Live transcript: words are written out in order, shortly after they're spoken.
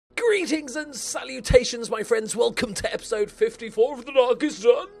Greetings and salutations, my friends. Welcome to episode 54 of the Darkest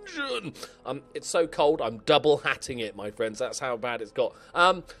Dungeon. It's so cold, I'm double hatting it, my friends. That's how bad it's got.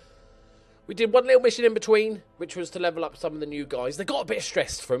 We did one little mission in between, which was to level up some of the new guys. They got a bit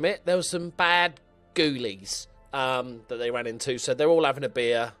stressed from it. There was some bad ghoulies that they ran into, so they're all having a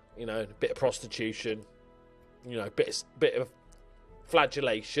beer, you know, a bit of prostitution, you know, a bit of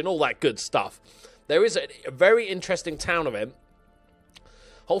flagellation, all that good stuff. There is a very interesting town event.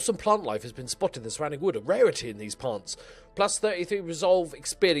 Wholesome plant life has been spotted in the surrounding wood, a rarity in these plants. Plus 33 resolve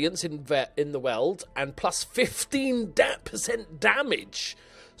experience in the world, and plus 15% damage.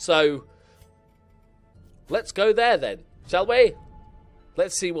 So, let's go there then, shall we?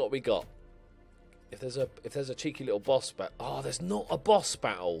 Let's see what we got. If there's a cheeky little boss battle. Oh, there's not a boss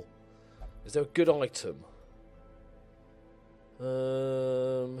battle. Is there a good item?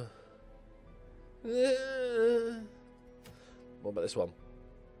 What about this one?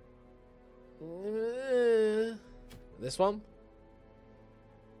 This one?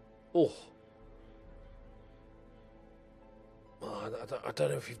 Oh. I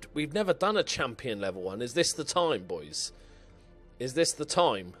don't know if we've never done a champion level one. Is this the time, boys? Is this the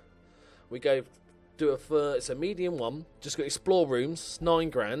time? We go do it's a medium one. Just got to explore rooms.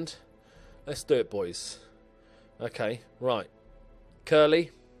 9 grand. Let's do it, boys. Okay, right. Curly.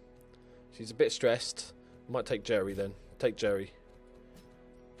 She's a bit stressed. Might take Jerry then. Take Jerry.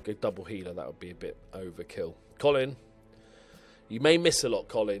 Go double healer. That would be a bit overkill. Colin. You may miss a lot,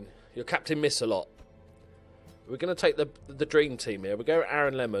 Colin. Your captain miss a lot. We're going to take the dream team here. We go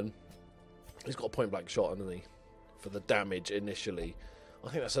Aaron Lemon. He's got a point blank shot, hasn't he? For the damage initially. I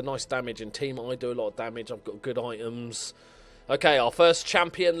think that's a nice damaging team. I do a lot of damage. I've got good items. Okay, our first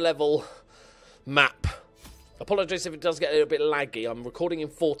champion level map. Apologise if it does get a little bit laggy. I'm recording in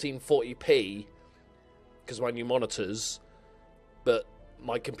 1440p because of my new monitors. But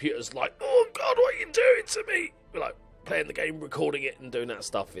my computer's like, oh God, what are you doing to me? Like playing the game, recording it and doing that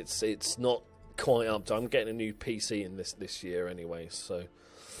stuff. It's not quite up to. I'm getting a new PC in this year anyway, so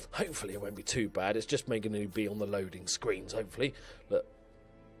hopefully it won't be too bad. It's just making it be on the loading screens, hopefully. Look,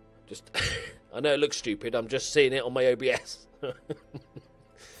 just I know it looks stupid. I'm just seeing it on my OBS.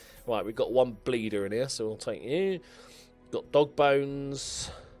 Right, we've got one bleeder in here, so we'll take you. Got dog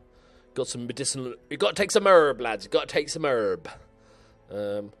bones. Got some medicinal. You've got to take some herb, lads. You've got to take some herb.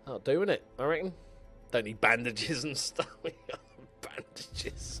 That'll do, innit? I reckon. Don't need bandages and stuff.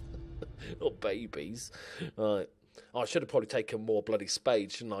 Bandages. Not babies. Right. Oh, I should have probably taken more bloody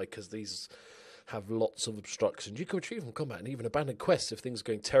spades, shouldn't I? Because these have lots of obstructions. You can retrieve from combat and even abandon quests if things are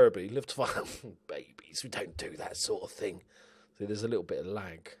going terribly. Live to fight. Babies. We don't do that sort of thing. See, there's a little bit of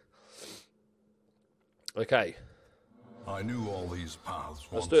lag. Okay. I knew all these paths.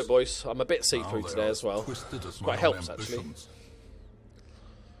 Let's do it, boys. I'm a bit see-through today as well. Quite helps, actually.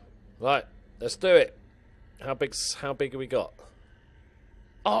 Right. Let's do it. How big have we got?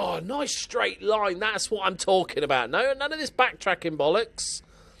 Oh, nice straight line. That's what I'm talking about. No, none of this backtracking bollocks.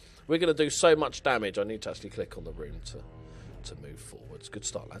 We're going to do so much damage. I need to actually click on the room to move forwards. Good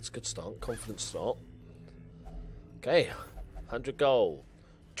start, lads. Good start. Confident start. Okay. 100 gold.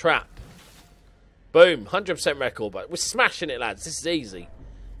 Trap. Boom. 100% record. But we're smashing it, lads. This is easy.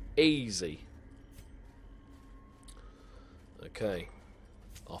 Easy. Okay.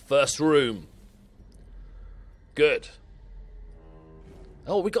 Our first room. Good.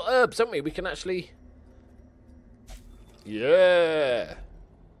 Oh, we got herbs, haven't we? We can actually... Yeah.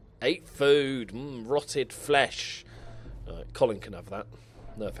 8 food. Rotted flesh. Colin can have that.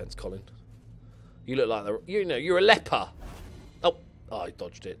 No offence, Colin. You look like you're a leper. Oh, I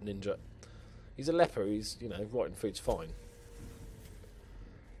dodged it, ninja. He's a leper. He's, rotten food's fine.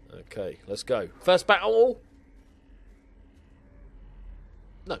 Okay, let's go. First battle.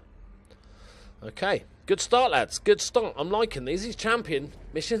 No. Okay. Good start, lads. Good start. I'm liking these. These champion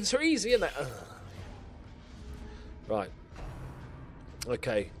missions are easy, isn't it? Right.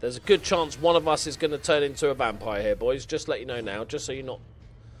 Okay. There's a good chance one of us is going to turn into a vampire here, boys. Just let you know now. Just so you're not...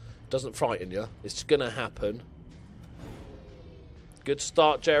 Doesn't frighten you. It's going to happen. Good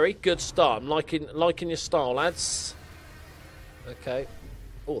start, Jerry. Good start. I'm liking your style, lads. Okay.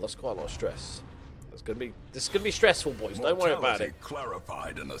 Oh, that's quite a lot of stress. This is gonna be stressful, boys. Don't worry about it.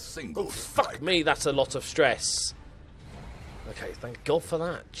 Clarified in a single fuck me, that's a lot of stress. Okay, thank God for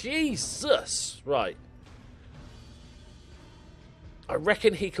that. Jesus. Right. I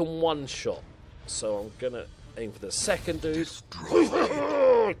reckon he can one-shot. So I'm gonna aim for the second dude.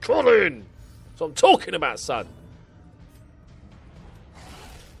 Colin! That's what I'm talking about, son.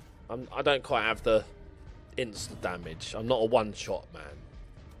 I don't quite have the instant damage. I'm not a one-shot man.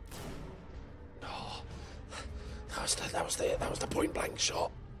 Oh, that was the point-blank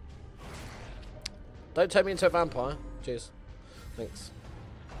shot. Don't turn me into a vampire. Cheers. Thanks.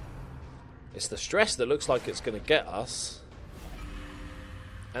 It's the stress that looks like it's going to get us.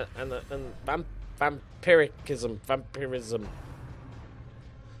 And vampirism.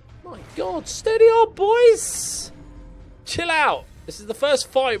 My God, steady on, boys. Chill out. This is the first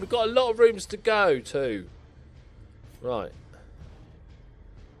fight. We've got a lot of rooms to go to. Right.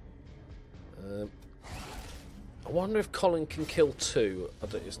 I wonder if Colin can kill two.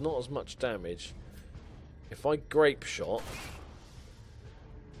 It's not as much damage. If I grape shot,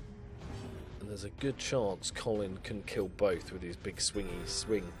 and there's a good chance Colin can kill both with his big swingy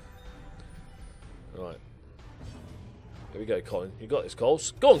swing. Right. Here we go, Colin. You got this,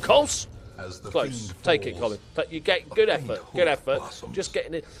 Coles. Go on, Coles. Close. Take it, Colin. You get good effort. Good effort. Just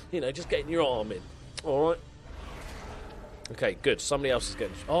getting it. You know, just getting your arm in. All right. Okay, good. Somebody else is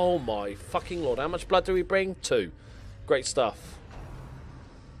getting. Oh my fucking lord! How much blood do we bring? 2. Great stuff.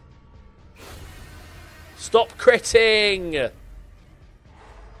 Stop critting.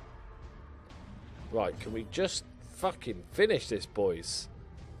 Right, can we just fucking finish this, boys?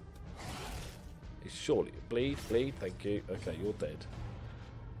 Surely. Bleed, thank you. Okay, you're dead.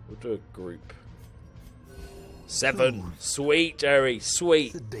 We'll do a group. 7. Sweet, Harry,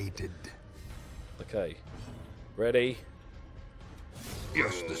 sweet. Sedated. Okay. Ready?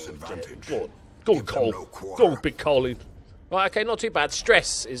 Yes, disadvantage. Go on. Go on, Cole. Go on, big Colin. Right, okay, not too bad.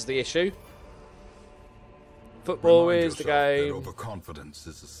 Stress is the issue. Football is the game. Overconfidence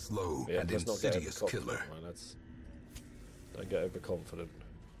is a slow and insidious killer. Don't get overconfident.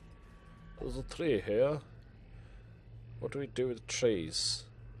 There's a tree here. What do we do with the trees?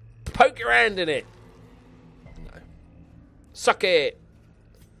 Poke your hand in it! No. Suck it!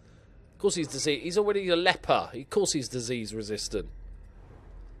 Of course he's disease. He's already a leper. Of course he's disease resistant.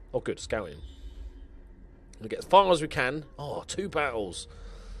 Oh good, scouting. We'll get as far as we can. Oh, 2 battles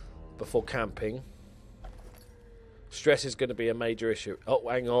before camping. Stress is going to be a major issue. Oh,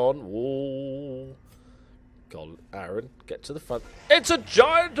 hang on. Whoa. God, Aaron, get to the front. It's a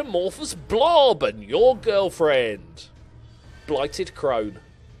giant amorphous blob and your girlfriend. Blighted crone.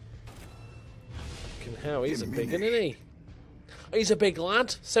 Fucking hell, he's a big one, isn't he? He's a big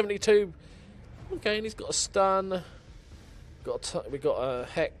lad. 72. Okay, and he's got a stun. We got a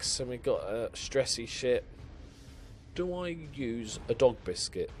hex and we got a stressy shit. Do I use a dog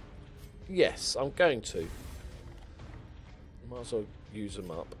biscuit? Yes, I'm going to. Might as well use them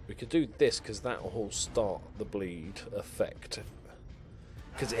up. We could do this because that will start the bleed effect.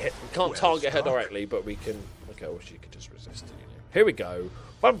 Because we can't target her directly, but we can. Okay, well, she could just resist it. You know. Here we go.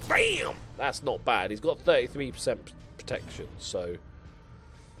 Bam! Bam! That's not bad. He's got 33% protection. So,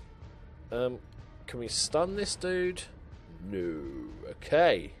 can we stun this dude? No.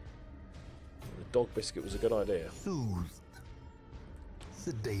 Okay. The dog biscuit was a good idea. Soothed.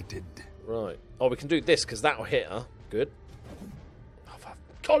 Sedated. Right. Oh, we can do this because that will hit her. Good.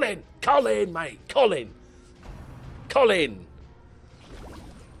 Colin! Colin, mate! Colin! Colin!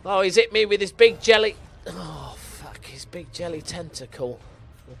 Oh, he's hit me with his big jelly... Oh, fuck, his big jelly tentacle.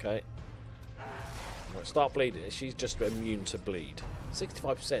 Okay. Right, start bleeding. She's just immune to bleed.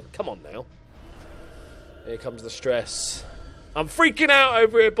 65%. Come on now. Here comes the stress. I'm freaking out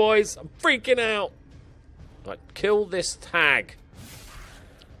over here, boys. I'm freaking out. Right, kill this tag.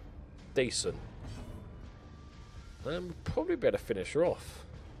 Decent. Probably better finish her off.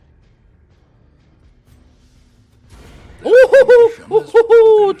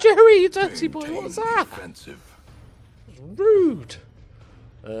 Ooh, Jerry, you dirty boy, what's that? It's rude.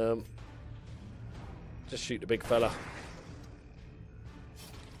 Just shoot the big fella.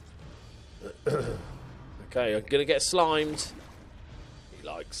 Okay, I'm gonna get slimed. He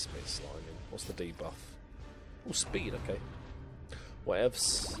likes me sliming. What's the debuff? Oh, speed, okay.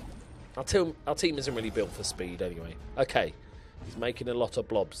 Whatevs. Our team isn't really built for speed anyway. Okay, he's making a lot of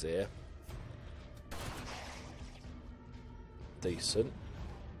blobs here. Decent.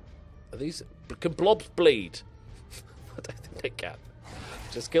 Are these... Can blobs bleed? I don't think they can.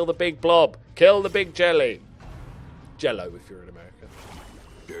 Just kill the big blob. Kill the big jelly. Jello if you're in America.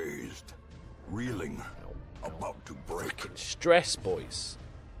 Dazed. Reeling. About to break. Fucking stress, boys.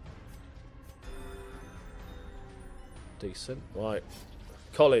 Decent. Right.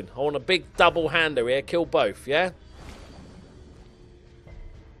 Colin, I want a big double hander here. Kill both, yeah?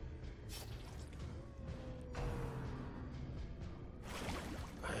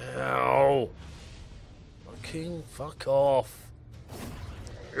 Ow. Fucking fuck off.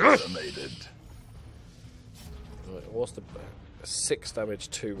 Decimated. Right, what's the... 6 damage,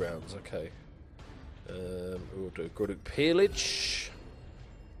 2 rounds, okay. We'll do group peelage.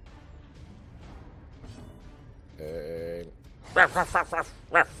 And... Ruff, ruff, ruff, ruff,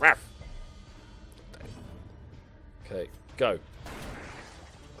 ruff, ruff. Okay, go.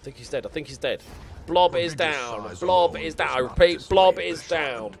 I think he's dead. I think he's dead. Blob is down. Blob is down. I repeat, Blob is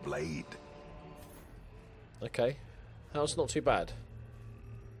down. Okay. That's not too bad.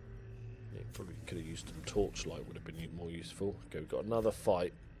 Yeah, probably could have used a torchlight, would have been more useful. Okay, we've got another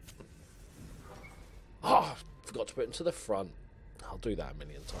fight. Oh, forgot to put him to the front. I'll do that a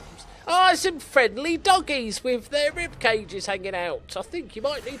million times. Ah, some friendly doggies with their rib cages hanging out. I think you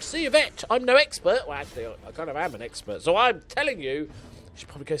might need to see a vet. I'm no expert. Well, actually, I kind of am an expert. So I'm telling you, you should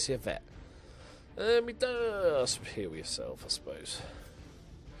probably go see a vet. It does heal yourself, I suppose.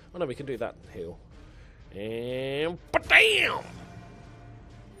 Oh no, we can do that heal. And bam!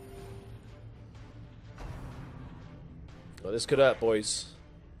 Well, this could hurt, boys.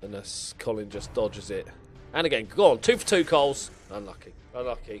 Unless Colin just dodges it. And again, go on. 2 for 2, Coles. Unlucky.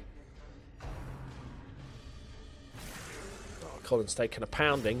 Unlucky. Oh, Colin's taken a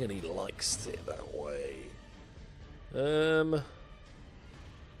pounding and he likes it that way.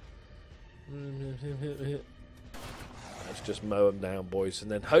 Let's just mow them down, boys. And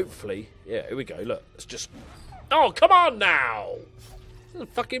then hopefully... Yeah, here we go. Look. Let's just... Oh, come on now! I'm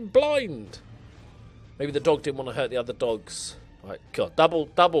fucking blind. Maybe the dog didn't want to hurt the other dogs. Right, God.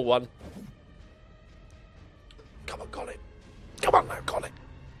 Double one. Come on, Colin. Come on now, Colin.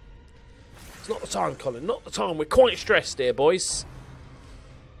 It's not the time, Colin. Not the time. We're quite stressed here, boys.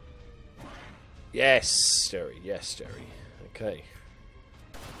 Yes, Jerry. Yes, Jerry. Okay.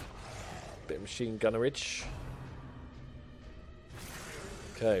 Bit of machine gunnerage.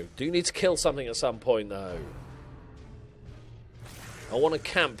 Okay. Do you need to kill something at some point, though? I want to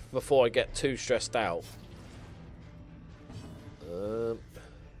camp before I get too stressed out.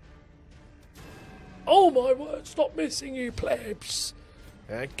 Oh my word, stop missing, you plebs.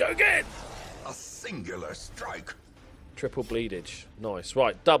 And go again. A singular strike. Triple bleedage. Nice.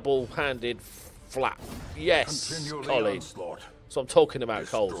 Right, double-handed flap. Yes, Colin. That's what I'm talking about,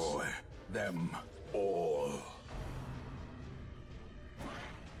 Coles. Destroy them all.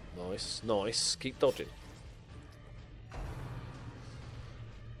 Nice, nice. Keep dodging.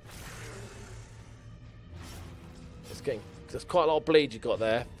 There's quite a lot of bleed you got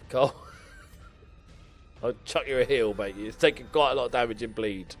there, Cole. I'll chuck you a heal, mate. You're taking quite a lot of damage and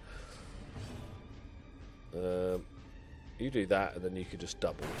bleed. You do that, and then you can just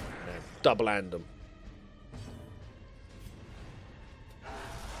double hand them.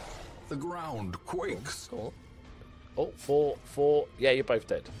 The ground quakes. Oh, four. Yeah, you're both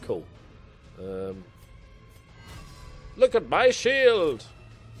dead. Cool. Look at my shield.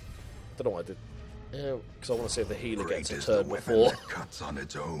 Don't know what I did. Because I want to see if the healer gets a turn before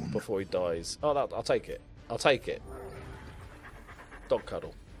he dies. Oh, I'll take it. I'll take it. Dog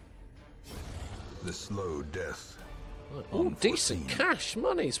cuddle. The slow death. Oh, decent cash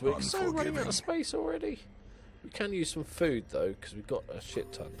monies. We're so running out of space already. We can use some food though, because we've got a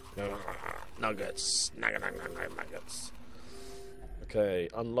shit ton. Nuggets. Nuggets. Okay,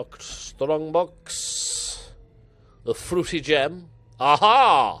 unlocked strong box. The fruity gem.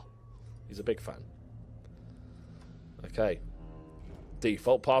 Aha! He's a big fan. Okay.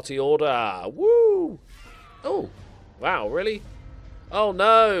 Default party order. Woo! Oh, wow, really? Oh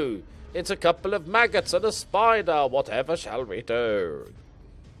no! It's a couple of maggots and a spider. Whatever shall we do?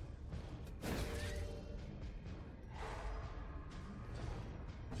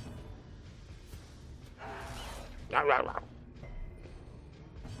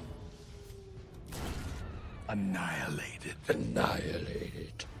 Annihilated.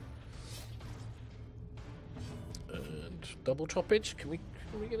 Annihilated. And double choppage. Can we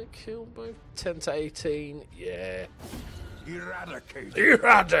get a kill both? 10 to 18. Yeah. Eradicated.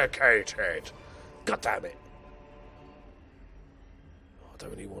 Eradicated. God damn it. Oh, I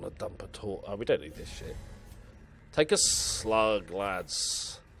don't really want to dump a torch. Oh, we don't need this shit. Take a slug,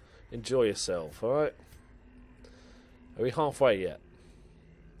 lads. Enjoy yourself, alright? Are we halfway yet?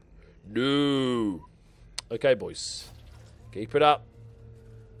 No. Okay, boys. Keep it up.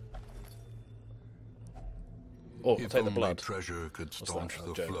 Oh, I'll take the blood. Treasure could staunch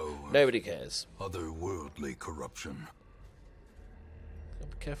the flow. Nobody cares. Otherworldly corruption. Be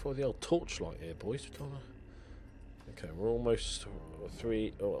careful with the old torchlight here, boys. Okay, we're almost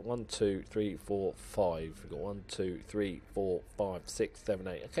 1, 2, 3, 4, 5. We've got 1, 2, 3, 4, 5, 6, 7,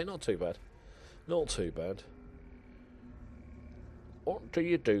 8. Okay, not too bad. Not too bad. What do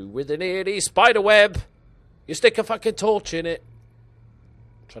you do with an eerie spider web? You stick a fucking torch in it.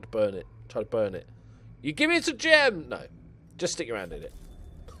 Try to burn it. Try to burn it. You give it a gem. No, just stick your hand in it.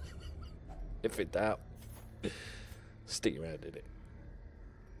 If in doubt, stick your hand in it.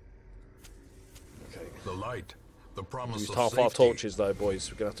 Okay. The light, the promise Used of half safety. our torches though, boys.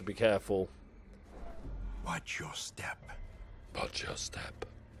 We're gonna have to be careful. Watch your step. Watch your step.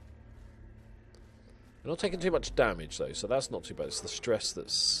 We're not taking too much damage though, so that's not too bad. It's the stress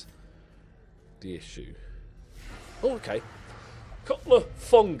that's the issue. Oh, okay. Couple of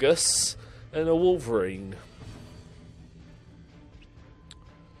fungus and a wolverine.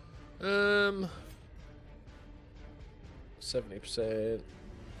 70%.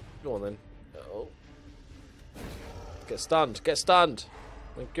 Go on then. Oh. Get stunned. Get stunned.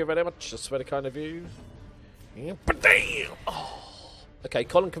 Thank you very much. That's very kind of you. Yeah, but damn. Oh. Okay,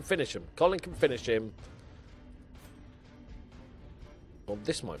 Colin can finish him. Colin can finish him. Oh,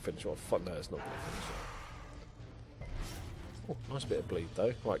 this might finish him. Oh, fuck no, it's not going to finish him. Oh, nice bit of bleed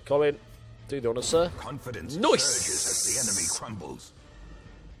though. Right, Colin, do the honour, sir. Confidence nice. Surges as the enemy crumbles.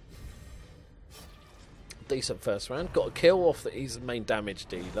 Decent first round. Got a kill off that he's the main damage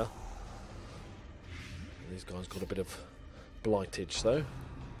dealer. These guys got a bit of blightage though.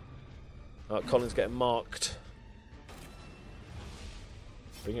 Colin's getting marked.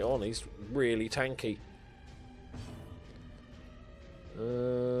 Bring it on. He's really tanky.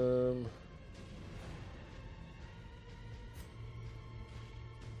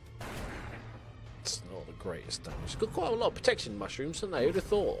 It's not the greatest damage. It's got quite a lot of protection mushrooms, haven't they? Who'd have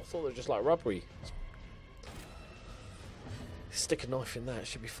thought? I thought they were just like rubbery. Stick a knife in that, it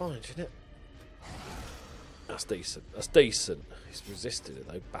should be fine, shouldn't it? That's decent. That's decent. He's resisted it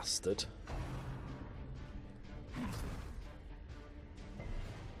though, bastard.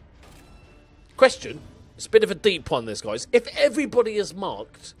 Question. It's a bit of a deep one, this, guys. If everybody is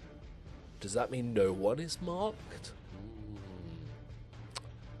marked, does that mean no one is marked?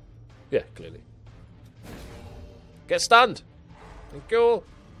 Yeah, clearly. Get stunned. Thank you.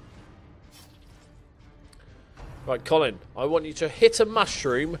 Right, Colin, I want you to hit a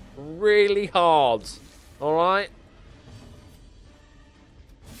mushroom really hard. Alright?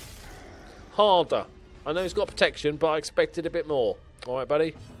 Harder. I know he's got protection, but I expected a bit more. Alright,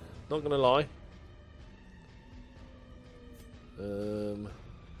 buddy? Not going to lie.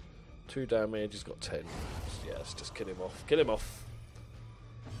 2 damage, he's got 10. Yeah, let's just kill him off. Kill him off.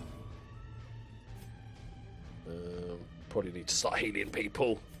 Probably need to start healing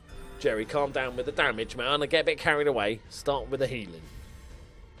people. Jerry, calm down with the damage, man. I get a bit carried away. Start with the healing.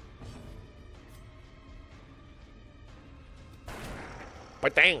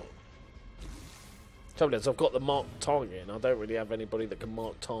 But dang. Trouble is, I've got the marked target, and I don't really have anybody that can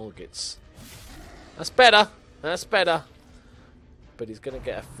mark targets. That's better. That's better. But he's going to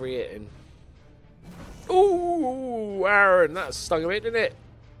get a free hit in. Ooh, Aaron, that stung a bit, didn't it?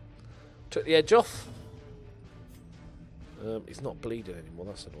 Took the edge off. He's not bleeding anymore.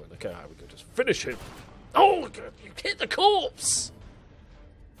 That's annoying. Okay, we can just finish him. Oh, you hit the corpse.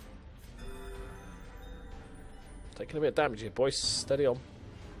 Taking a bit of damage here, boys. Steady on.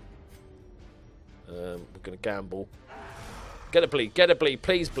 We're going to gamble. Get a bleed. Get a bleed.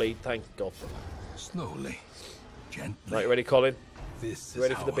 Please bleed. Thank God. Slowly. Gently. Right, you ready, Colin? This you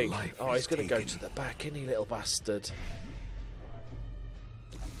ready is for the big? life Oh, he's going to go taken. to the back, isn't he, little bastard?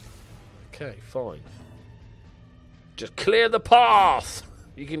 Okay, fine. Just clear the path.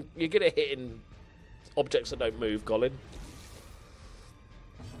 You're good at hitting objects that don't move, Colin.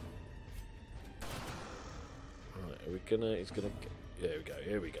 Right, are we gonna? He's gonna. There we go.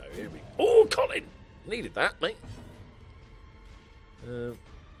 Here we go. Here we. Oh, Colin, needed that, mate. Here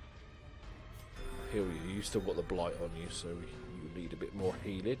you still got the blight on you, so you need a bit more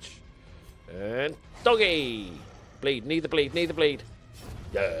healage. And doggy, bleed. Need the bleed. Need the bleed.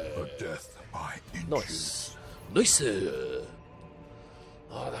 Yeah. A death by inches. Nice. Nice. Oh,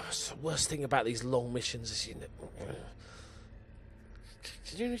 that was the worst thing about these long missions. Is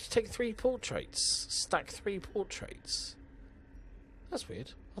did you need to take 3 portraits? Stack 3 portraits? That's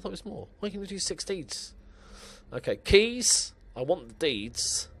weird. I thought it was more. Why can't you do 6 deeds? Okay, keys. I want the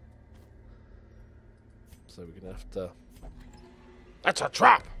deeds. So we're going to have to... That's a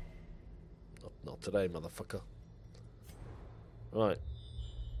trap! Not today, motherfucker. Right.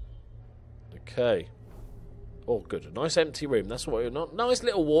 Okay. Oh, good. A nice empty room. That's what we're not. Nice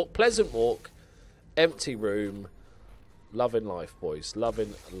little walk. Pleasant walk. Empty room. Loving life, boys.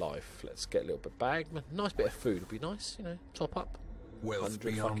 Loving life. Let's get a little bit bag. Nice bit of food would be nice, you know. Top up. Wealth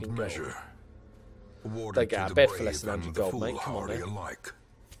beyond measure. They get out of bed for less than 100 gold, mate. Come on, mate.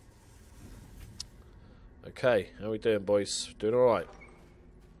 Okay, how are we doing, boys? Doing all right.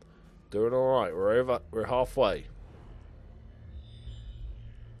 Doing all right. We're halfway.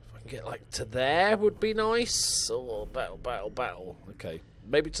 Get like to there would be nice. Oh, battle. Okay,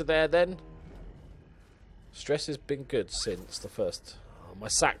 maybe to there then. Stress has been good since the first. Oh, my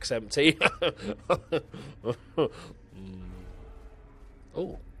sack's empty.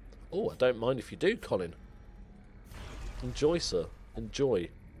 Oh, I don't mind if you do, Colin. Enjoy, sir. Enjoy.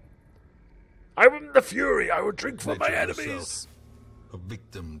 I am the fury. I will drink for my enemies. A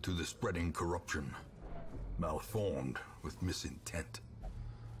victim to the spreading corruption. Malformed with misintent.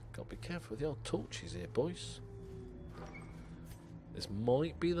 Gotta be careful with the old torches here, boys. This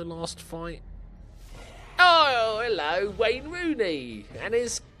might be the last fight. Oh, hello, Wayne Rooney and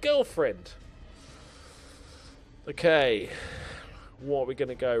his girlfriend. Okay, what are we going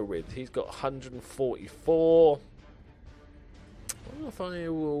to go with? He's got 144. I don't know if I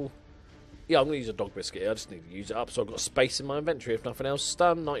will... Yeah, I'm going to use a dog biscuit. I just need to use it up so I've got space in my inventory if nothing else.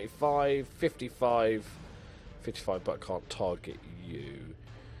 Stun, 95, 55, 55, but I can't target you.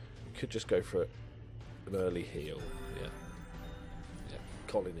 Could just go for an early heal. Yeah. Yeah,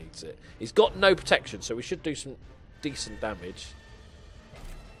 Colin needs it. He's got no protection, so we should do some decent damage.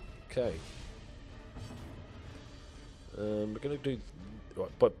 Okay. We're going to do...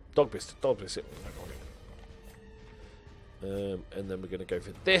 Right, but dog biscuit. And then we're going to go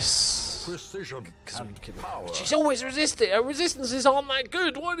for this. Precision and power. She's always resisting. Her resistances aren't that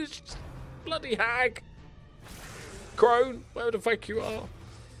good. Why does she... Bloody hag. Crone, where the fuck you are.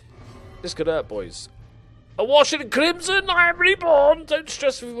 This could hurt, boys. A Washington Crimson, I am reborn. Don't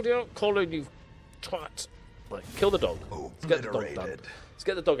stress everybody out. Colin, you twat. Right, kill the dog. Let's get the dog done. Let's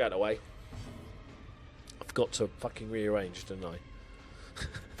get the dog out of the way. I forgot to fucking rearrange, didn't I?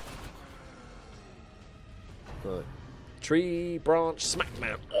 Right. Tree, branch,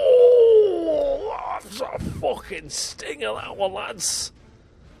 smackdown. Oh, that's a fucking stinger, that one, lads.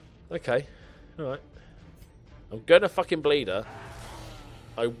 Okay, alright. I'm gonna fucking bleed her.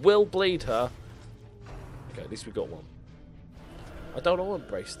 I will bleed her. Okay, at least we got one. I don't want to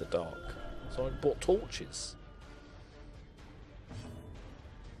embrace the dark, so I bought torches.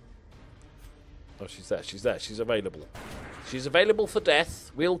 Oh, she's there, she's there, she's available. She's available for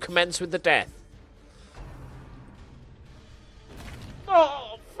death. We'll commence with the death.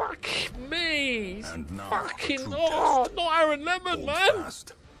 Oh, fuck me! And now fucking not Aaron Lemon, man!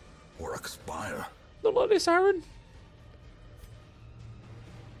 Fast or expire. Not like this, Aaron.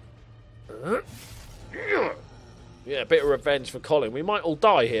 Yeah, a bit of revenge for Colin. We might all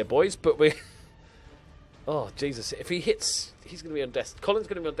die here, boys, but we... Oh, Jesus. If he hits... He's going to be on death... Colin's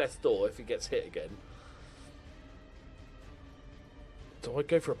going to be on death's door if he gets hit again. Do I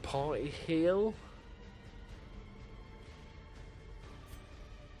go for a party heal?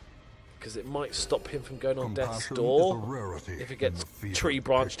 Because it might stop him from going on death's door if he gets tree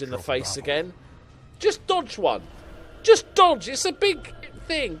branched in the face again. Just dodge one. Just dodge. It's a big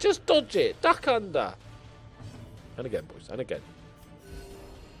thing. Just dodge it. Duck under. And again, boys. And again.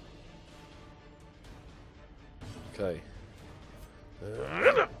 Okay.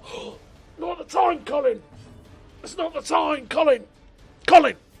 Not the time, Colin. It's not the time, Colin.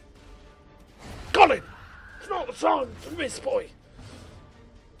 Colin. Colin. It's not the time to miss, boy.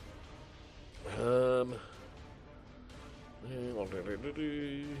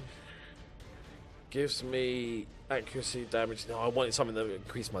 Gives me accuracy, damage. No, I wanted something that would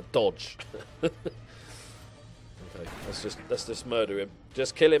increase my dodge. Okay, let's just murder him.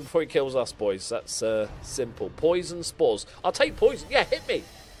 Just kill him before he kills us, boys. That's simple. Poison spores. I'll take poison. Yeah, hit me.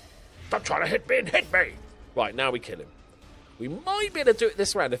 Stop trying to hit me and hit me. Right, now we kill him. We might be able to do it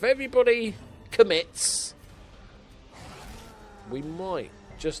this round. If everybody commits, we might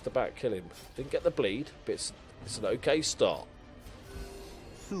just about kill him. Didn't get the bleed, but it's an okay start.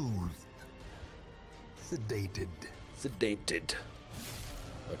 Soothed. Sedated. Sedated.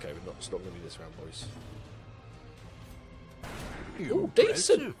 Okay, it's not going to be this round, boys. Oh,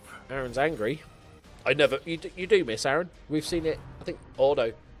 decent. Aaron's angry. You do miss, Aaron. We've seen it. I think. Oh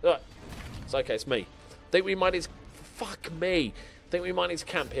no. Right. It's okay. It's me. Think we might need. Fuck me. Think we might need to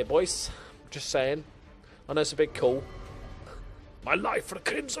camp here, boys. Just saying. I know it's a big call. My life for the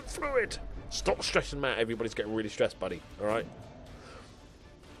Crimson Fluid. Stop stressing them out. Everybody's getting really stressed, buddy. All right.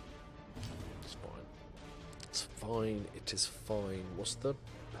 It's fine. It's fine. It is fine. What's the?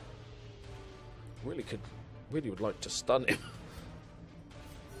 Really would like to stun him.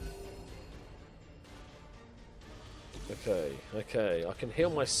 Okay. I can heal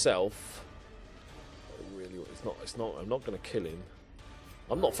myself. It's not. I'm not going to kill him.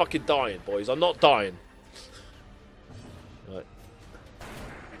 I'm not fucking dying, boys. I'm not dying. Right.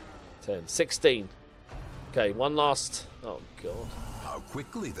 10, 16. Okay, one last. Oh god. How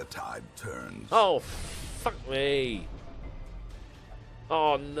quickly the tide turns. Oh, fuck me.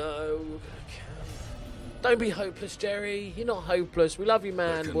 Oh no. Don't be hopeless, Jerry. You're not hopeless. We love you,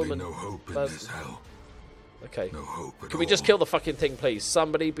 man, there can woman. Be no hope in this hell. Okay. No hope at Can we just kill the fucking thing, please?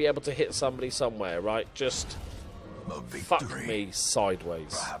 Somebody be able to hit somebody somewhere, right? Just fuck me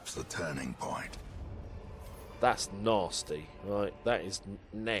sideways. Perhaps the turning point. That's nasty. Right, that is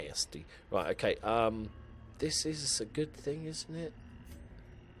nasty. Right, okay. This is a good thing, isn't it?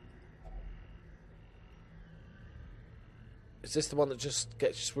 Is this the one that just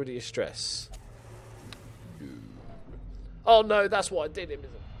gets rid of your stress? Oh no, that's what I did him,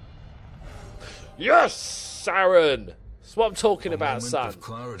 isn't it? Yes, Aaron! That's what I'm talking about, son.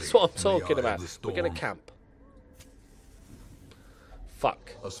 That's what I'm talking about. We're gonna camp.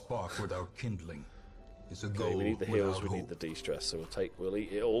 Fuck. A spark without kindling is a goal. Okay, we need the heals, we without need the hope. de-stress, so we'll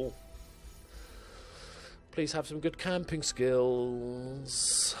eat it all. Please have some good camping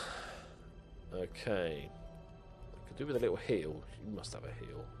skills. Okay. I could do with a little heal. You must have a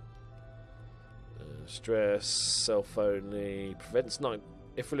heal. Stress, self only, prevents night.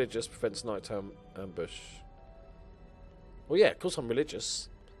 If religious, prevents nighttime ambush. Well, yeah, of course I'm religious.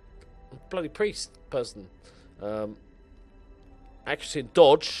 I'm a bloody priest person. Accuracy and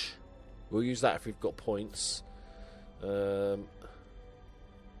dodge. We'll use that if we've got points.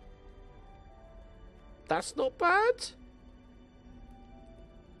 That's not bad.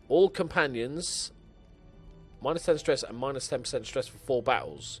 All companions. Minus 10 stress and minus 10% stress for 4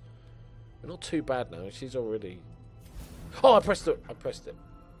 battles. We're not too bad now. She's already... Oh, I pressed it. I pressed it.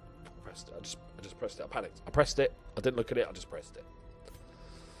 I just pressed it. I panicked. I pressed it. I didn't look at it. I just pressed it.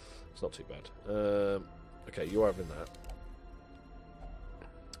 It's not too bad. Okay, you're having that.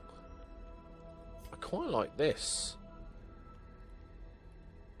 I quite like this.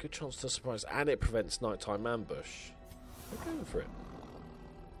 Good chance to surprise. And it prevents nighttime ambush. I'm going for it.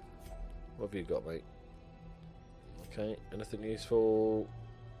 What have you got, mate? Okay, anything useful?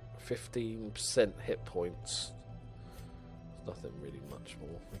 15% hit points. Nothing really much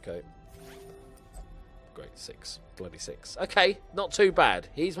more. Okay. Great, 6. Bloody 6. Okay, not too bad.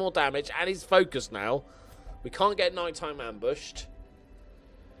 He's more damage and he's focused now. We can't get nighttime ambushed.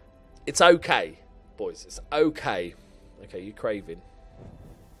 It's okay, boys. It's okay. Okay, you craving.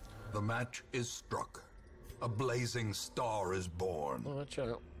 The match is struck. A blazing star is born. Alright, chill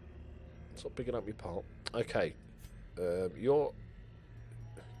out. Stop picking up your part. Okay. You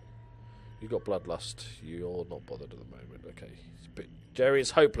got bloodlust. You're not bothered at the moment. Okay. Jerry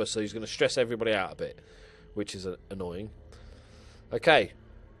is hopeless, so he's going to stress everybody out a bit, which is annoying. Okay.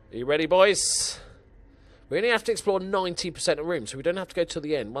 Are you ready, boys? We only have to explore 90% of rooms, so we don't have to go to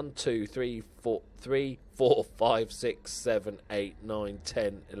the end. 1, 2, 3, 4, 5, 6, 7, 8, 9,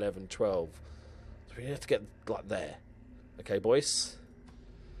 10, 11, 12. So we have to get like there. Okay, boys.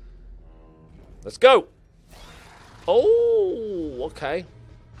 Let's go. Oh, okay.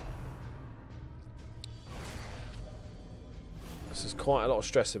 There's quite a lot of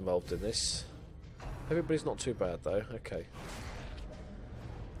stress involved in this. Everybody's not too bad though. Okay.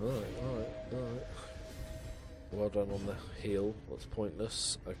 Alright. Well done on the heal. That's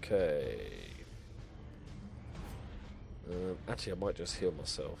pointless. Okay. Actually, I might just heal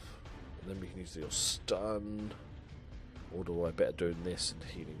myself. And then we can use your stun. Or do I better doing this and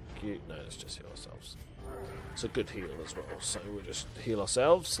healing you? No, let's just heal ourselves. It's a good heal as well. So we'll just heal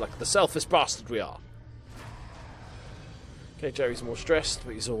ourselves like the selfish bastard we are. Okay, Jerry's more stressed,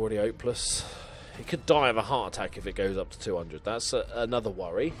 but he's already hopeless. He could die of a heart attack if it goes up to 200. That's another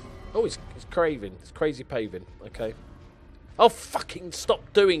worry. Oh, he's craving. He's crazy paving. Okay. Oh, fucking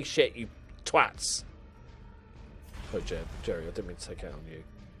stop doing shit, you twats. Oh, Jerry, I didn't mean to take it out on you.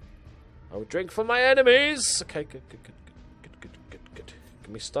 I would drink for my enemies. Okay, good.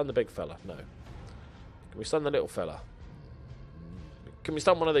 Can we stun the big fella? No. Can we stun the little fella? Can we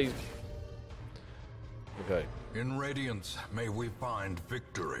stun one of these? Okay. In Radiance, may we find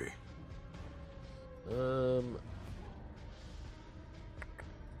victory. I'm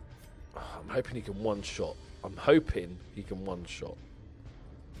hoping he can one-shot. I'm hoping he can one-shot.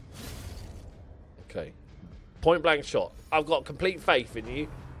 Okay. Point-blank shot. I've got complete faith in you.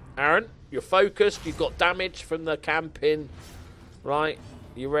 Aaron, you're focused. You've got damage from the camping. Right?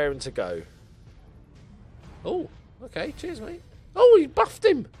 You're raring to go. Oh, okay. Cheers, mate. Oh, he buffed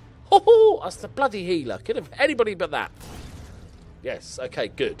him. Oh, that's the bloody healer. Could have anybody but that. Yes. Okay,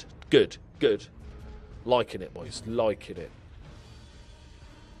 good. Liking it, boys. Liking it.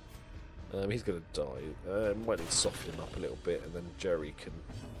 He's going to die. Might need to soften him up a little bit, and then Jerry can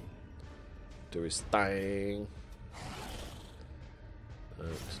do his thing. So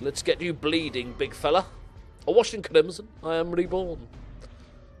let's get you bleeding, big fella. A washing crimson. I am reborn.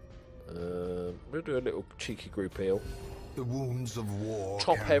 We'll do a little cheeky group heal. The wounds of war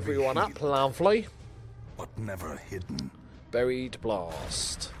Chop can everyone be up, healed, lovely. but never hidden. Buried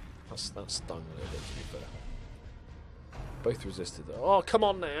blast. That's stung a little bit, to be fair. Both resisted. Oh, come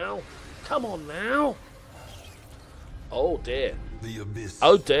on now. Come on now. Oh, dear. The abyss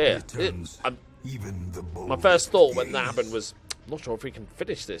Oh, dear. returns. Even the My first thought when that happened was, I'm not sure if we can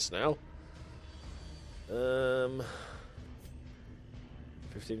finish this now. 15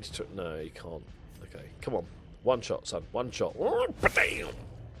 to... No, you can't. Okay, come on. One shot, son. One shot.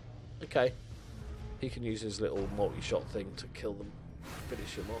 Okay. He can use his little multi-shot thing to kill them.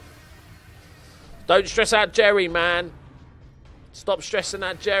 Finish him off. Don't stress out Jerry, man. Stop stressing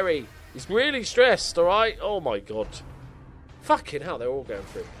out Jerry. He's really stressed, alright? Oh my god. Fucking hell, they're all going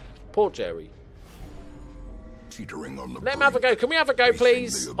through. Poor Jerry. Teetering on the Let him have a go. Can we have a go,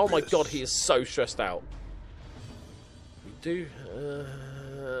 please? the Oh my abyss. god, he is so stressed out. We do...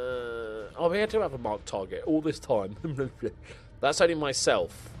 Oh, we had to have a marked target all this time. That's only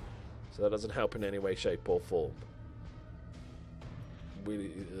myself. So that doesn't help in any way, shape or form.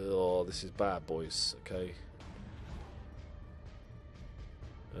 Oh, this is bad, boys. Okay.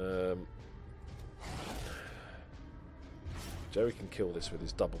 Jerry can kill this with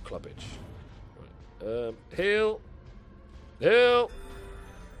his double clubbage. Right. Heal. Heal.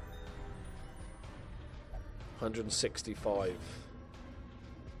 165.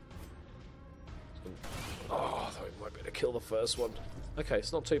 Oh, I thought he might be able to kill the first one. Okay,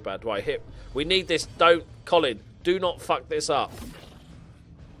 it's not too bad. Right, hit. We need this. Don't, Colin. Do not fuck this up.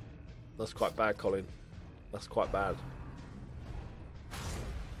 That's quite bad, Colin. That's quite bad.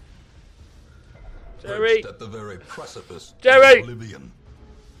 Jerry. Perched at the very precipice Jerry. of oblivion.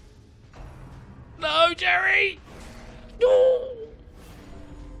 No, Jerry. No.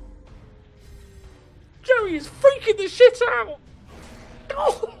 Jerry is freaking the shit out.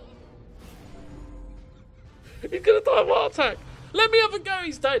 No. He's going to die of a heart attack. Let me have a go.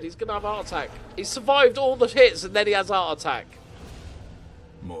 He's dead. He's going to have a heart attack. He survived all the hits and then he has a heart attack.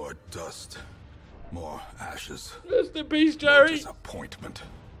 More dust. More ashes. Rest in peace, More Jerry. disappointment.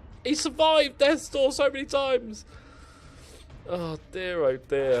 He survived Death's Door so many times. Oh dear, oh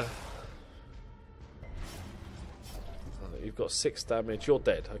dear. Oh, you've got 6 damage. You're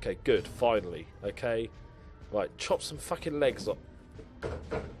dead. Okay, good. Finally. Okay. Right, chop some fucking legs off.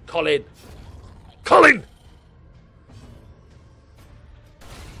 Colin! Colin!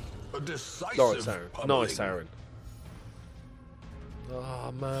 A decisive Nice, Aaron. pummeling. Nice, Aaron.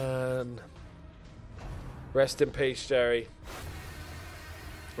 Oh, man. Rest in peace, Jerry.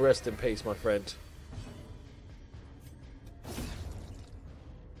 Rest in peace, my friend.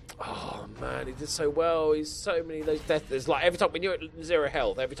 Oh, man, he did so well. He's so many of those deaths. There's like every time, when you're at 0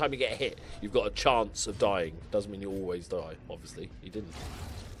 health, every time you get hit, you've got a chance of dying. Doesn't mean you always die, obviously. He didn't.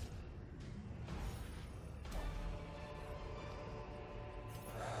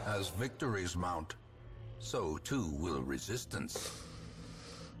 As victories mount, so too will resistance.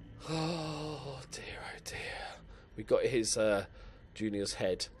 Oh, dear, oh, dear. We got his junior's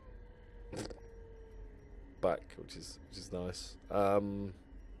head back, which is nice. Are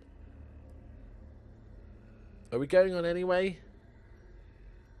we going on anyway?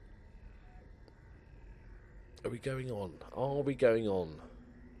 Are we going on? Are we going on?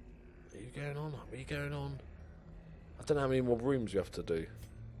 Are you going on? Are we going on? I don't know how many more rooms we have to do.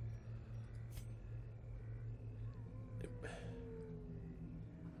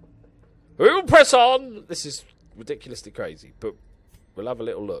 We will press on! This is ridiculously crazy, but we'll have a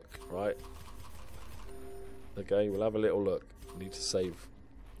little look, right? Okay, we'll have a little look. Need to save.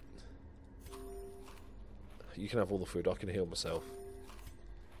 You can have all the food. I can heal myself.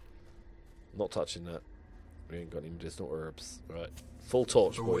 Not touching that. We ain't got any medicinal herbs. Right. Full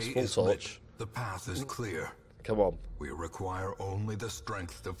torch, The boys. way Full is torch. lit. The path is clear. Come on. We require only the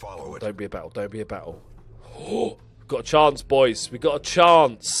strength to follow it. Don't be a battle. Don't be a battle. Oh, we've got a chance, boys. We've got a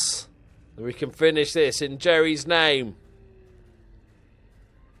chance. We can finish this in Jerry's name.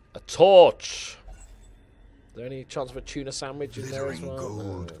 A torch. Is there any chance of a tuna sandwich in there as Glittering well?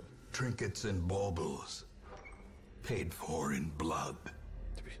 gold, No. trinkets and baubles, paid for in blood.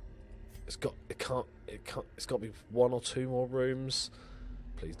 It's got to be 1 or 2 more rooms.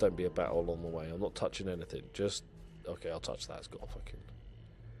 Please don't be a battle along the way. I'm not touching anything. Just okay, I'll touch that. It's got a fucking.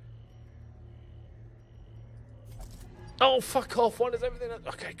 Oh, fuck off. Why does everything...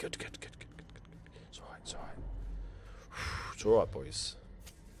 Okay, good. It's alright, it's alright. It's alright, boys.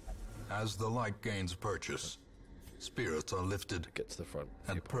 As the light gains purchase, spirits are lifted Get to the front.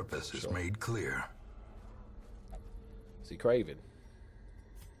 and purpose is Sure. made clear. Is he craving?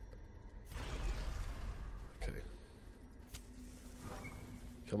 Okay.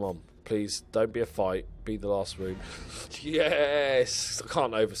 Come on. Please, don't be a fight. Be the last room. Yes! I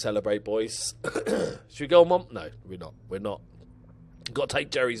can't over-celebrate, boys. Should we go on one? No, we're not. We're not. Got to take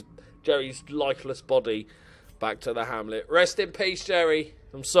Jerry's lifeless body back to the hamlet. Rest in peace, Jerry.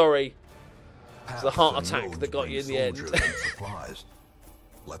 I'm sorry. It's the heart Paths and attack that roads got you in the bring end. soldiers and supplies.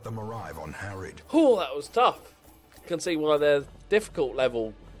 let them arrive unharried. Oh, that was tough. Can see why they're difficult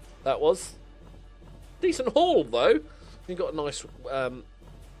level that was. Decent haul, though. You got a nice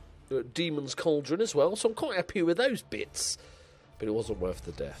Demon's Cauldron as well, so I'm quite happy with those bits. But it wasn't worth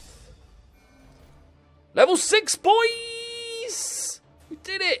the death. Level 6, boys! We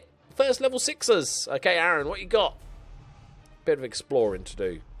did it! First level 6ers. Okay, Aaron, what you got? Bit of exploring to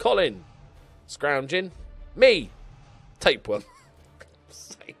do. Colin, scrounging. Me, tapeworm. For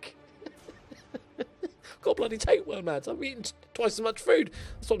God's sake. Got bloody tapeworm, lads. I'm eating twice as much food.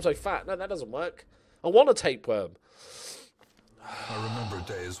 That's why I'm so fat. No, that doesn't work. I want a tapeworm. I remember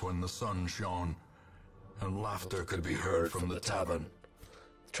days when the sun shone and laughter could be heard from the tavern.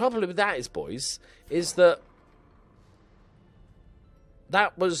 The trouble with that is, boys, is that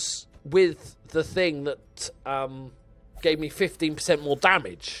was with the thing that gave me 15% more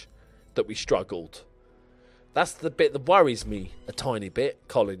damage that we struggled. That's the bit that worries me a tiny bit.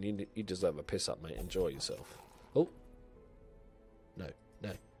 Colin, you deserve a piss up, mate. Enjoy yourself. Oh. No,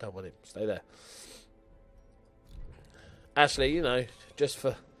 don't want him. Stay there. Actually, you know, just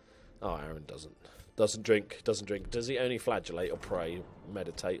for... Oh, Aaron doesn't drink. Does he only flagellate or pray,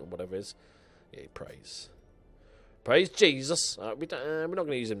 meditate or whatever it is? Yeah, he prays. Praise Jesus. We're not going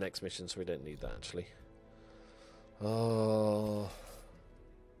to use him next mission, so we don't need that, actually. Oh...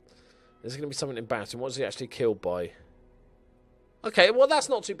 There's going to be something embarrassing. What was he actually killed by? Okay, well, that's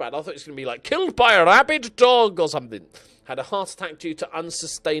not too bad. I thought it was going to be like, killed by a rabid dog or something. Had a heart attack due to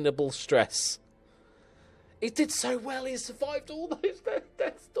unsustainable stress. He did so well. He survived all those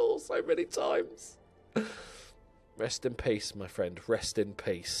death doors so many times. Rest in peace, my friend. Rest in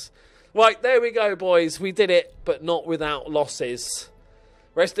peace. Right, there we go, boys. We did it, but not without losses.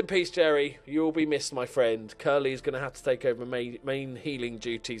 Rest in peace, Jerry. You will be missed, my friend. Curly's going to have to take over main healing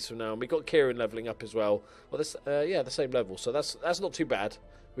duties from now on. We've got Kieran levelling up as well. Well, this, yeah, the same level, so that's not too bad.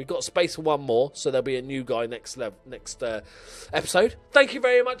 We've got space for one more, so there'll be a new guy next episode. Thank you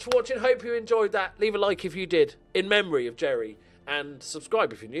very much for watching. Hope you enjoyed that. Leave a like if you did, in memory of Jerry, and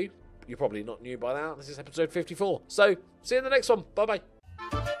subscribe if you're new. You're probably not new by now. This is episode 54. So, see you in the next one. Bye-bye.